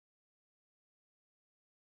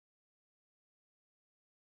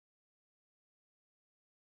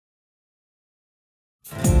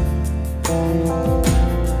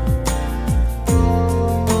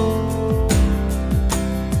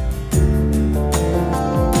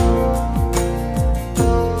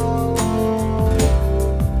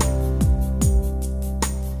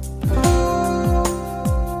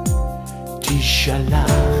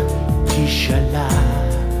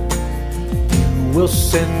Tshalach, you will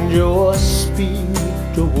send your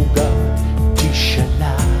spirit, oh God,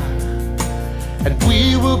 Tshalach, and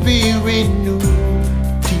we will be renewed.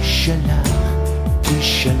 Tshalach,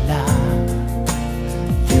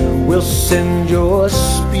 you will send your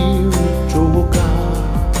spirit, oh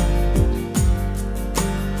God,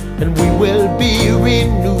 and we will be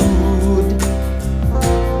renewed.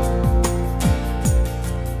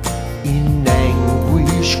 In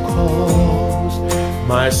anguish calls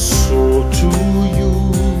my soul to you,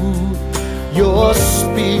 your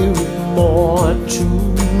spirit more to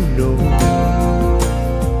know.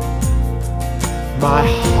 My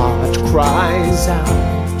heart cries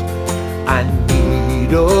out, I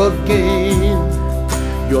need again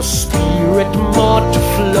your spirit more to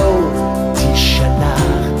flow. Tshalach,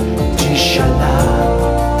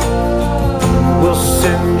 you will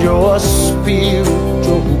send your spirit,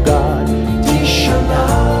 oh God,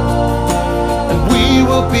 Tshalach, and we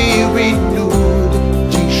will be renewed.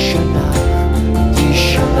 Tshalach,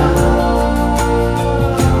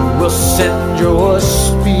 you will send your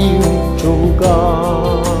spirit, oh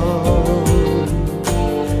God,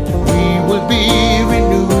 and we will be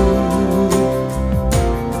renewed.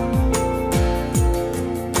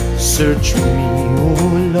 Search me, oh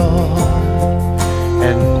Lord,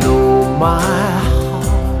 and know my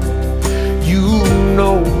heart. You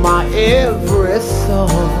know my every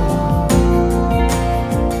thought.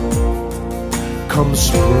 Come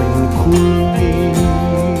sprinkle me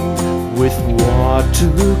with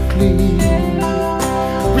water clean.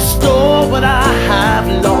 Restore what I have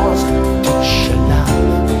lost. Tshalach,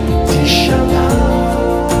 you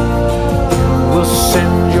will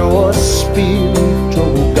send your spirit,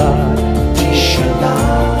 oh God,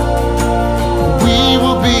 Tshalach, we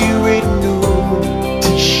will be renewed.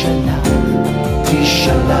 Tshalach,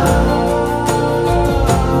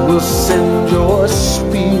 will send your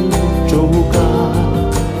spirit, oh God,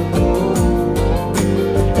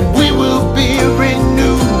 and we will be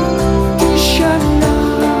renewed.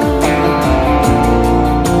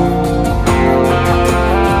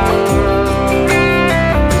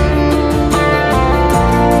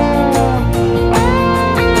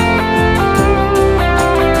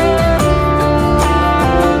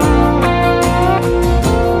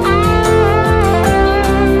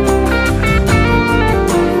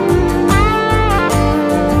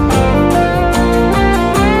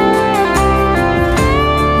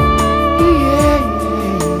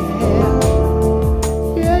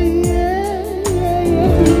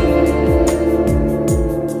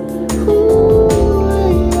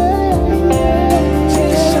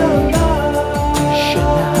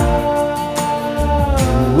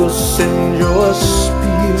 Send your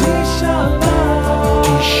spirit,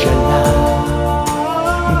 Tshalach,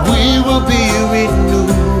 we will be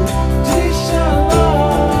renewed.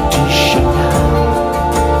 Tshalach,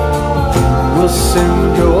 you will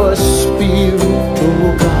send your spirit,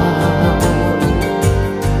 oh God,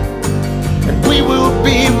 and we will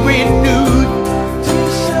be renewed.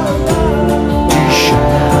 Tshalach,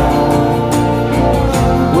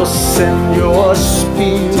 you will send your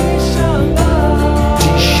spirit,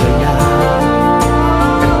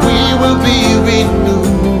 will be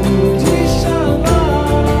renewed.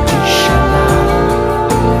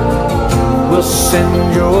 Tshalach, will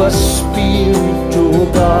send your spirit, oh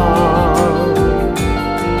God.